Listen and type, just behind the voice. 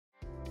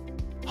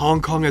Hong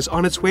Kong is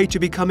on its way to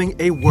becoming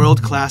a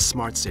world-class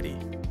smart city.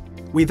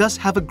 We thus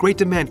have a great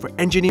demand for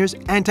engineers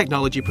and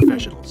technology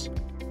professionals.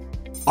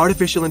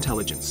 Artificial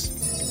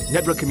intelligence,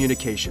 network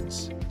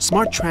communications,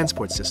 smart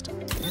transport system,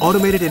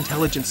 automated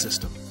intelligence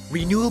system,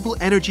 renewable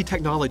energy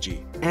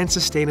technology, and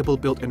sustainable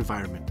built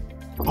environment.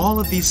 All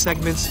of these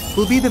segments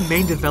will be the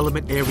main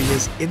development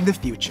areas in the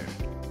future.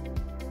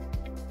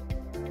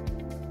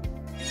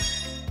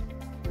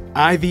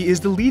 IVE is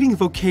the leading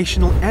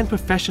vocational and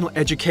professional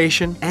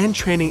education and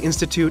training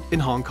institute in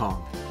Hong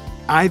Kong.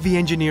 IVE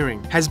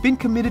Engineering has been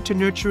committed to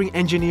nurturing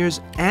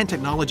engineers and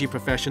technology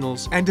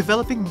professionals and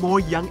developing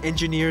more young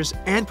engineers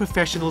and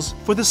professionals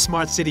for the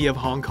smart city of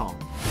Hong Kong.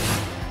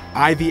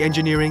 IVE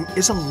Engineering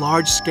is a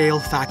large-scale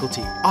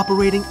faculty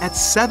operating at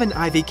 7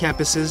 IVE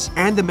campuses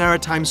and the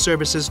Maritime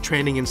Services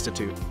Training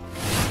Institute.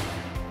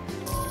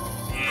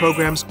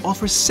 Programs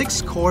offer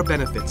 6 core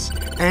benefits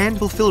and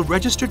fulfill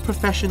registered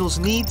professionals'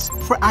 needs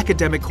for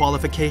academic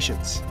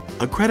qualifications.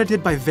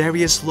 Accredited by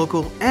various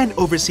local and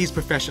overseas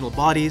professional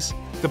bodies,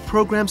 the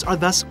programs are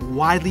thus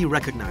widely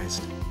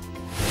recognized.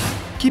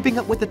 Keeping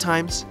up with the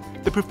times,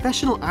 the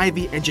professional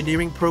IVE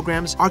engineering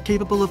programs are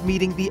capable of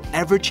meeting the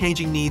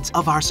ever-changing needs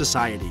of our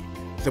society.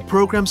 The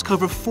programs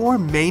cover 4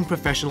 main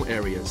professional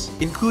areas,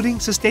 including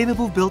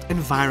sustainable built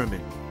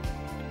environment,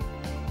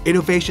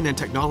 innovation and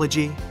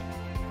technology,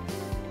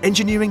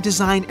 engineering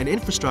design and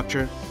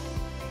infrastructure,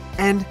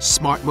 and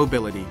smart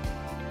mobility.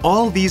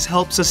 All these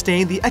help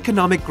sustain the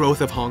economic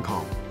growth of Hong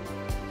Kong.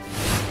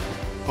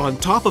 On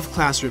top of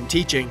classroom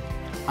teaching,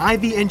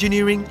 IVE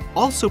Engineering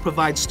also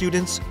provides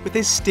students with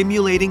a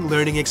stimulating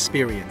learning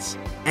experience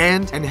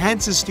and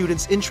enhances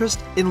students' interest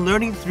in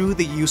learning through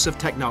the use of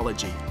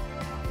technology.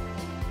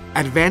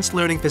 Advanced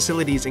learning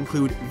facilities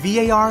include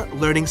VAR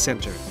Learning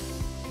Center,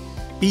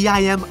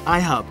 BIM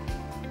iHub,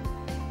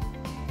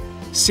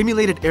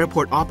 Simulated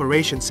Airport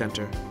Operations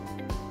Center,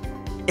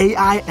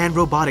 AI and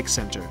Robotics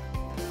Center,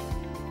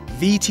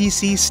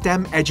 VTC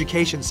STEM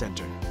Education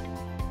Center,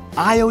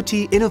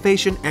 IoT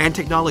Innovation and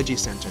Technology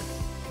Center,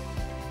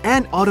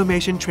 and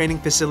automation training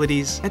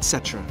facilities,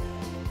 etc.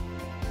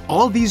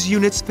 All these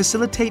units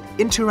facilitate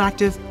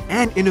interactive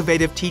and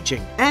innovative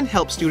teaching and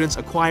help students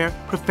acquire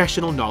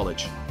professional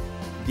knowledge.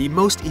 The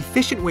most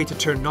efficient way to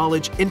turn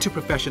knowledge into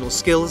professional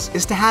skills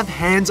is to have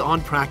hands-on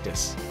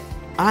practice.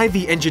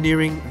 IVE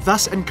Engineering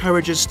thus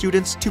encourages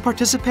students to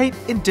participate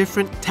in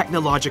different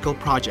technological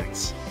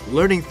projects.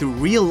 Learning through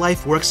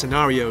real-life work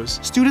scenarios,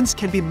 students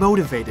can be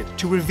motivated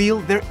to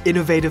reveal their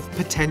innovative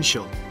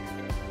potential.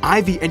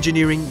 IVE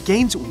Engineering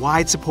gains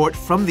wide support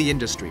from the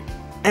industry.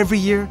 Every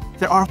year,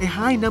 there are a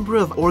high number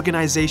of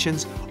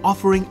organizations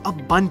offering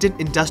abundant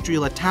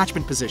industrial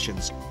attachment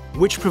positions,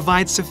 which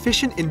provide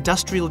sufficient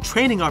industrial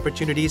training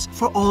opportunities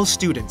for all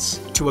students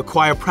to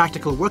acquire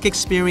practical work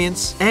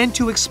experience and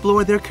to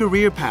explore their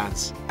career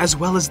paths, as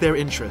well as their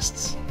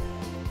interests.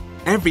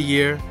 Every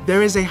year,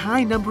 there is a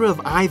high number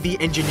of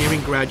IVE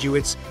Engineering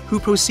graduates who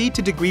proceed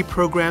to degree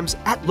programs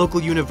at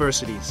local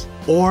universities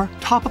or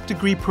top-up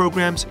degree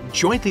programs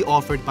jointly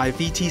offered by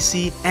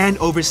VTC and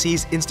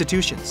overseas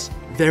institutions.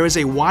 There is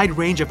a wide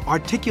range of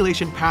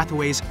articulation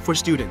pathways for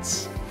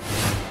students.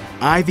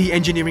 IVE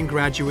Engineering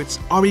graduates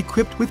are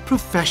equipped with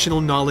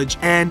professional knowledge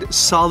and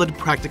solid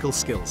practical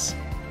skills.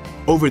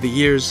 Over the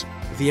years,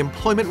 the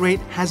employment rate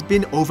has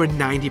been over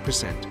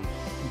 90%.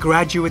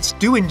 Graduates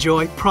do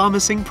enjoy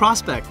promising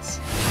prospects.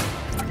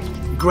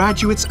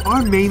 Graduates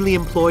are mainly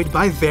employed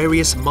by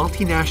various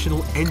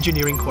multinational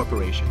engineering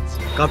corporations,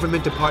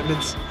 government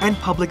departments, and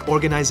public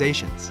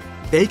organizations.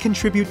 They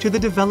contribute to the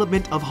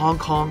development of Hong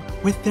Kong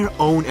with their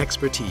own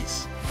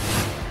expertise.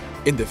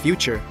 In the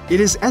future, it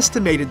is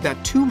estimated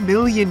that 2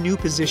 million new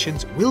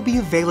positions will be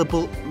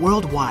available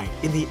worldwide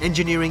in the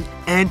engineering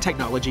and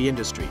technology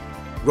industry.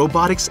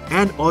 Robotics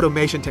and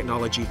automation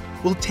technology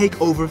will take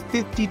over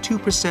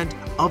 52%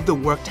 of the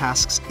work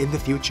tasks in the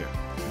future.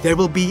 There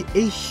will be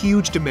a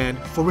huge demand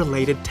for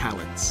related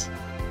talents.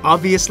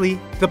 Obviously,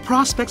 the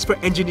prospects for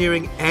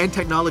engineering and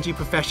technology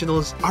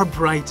professionals are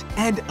bright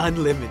and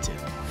unlimited.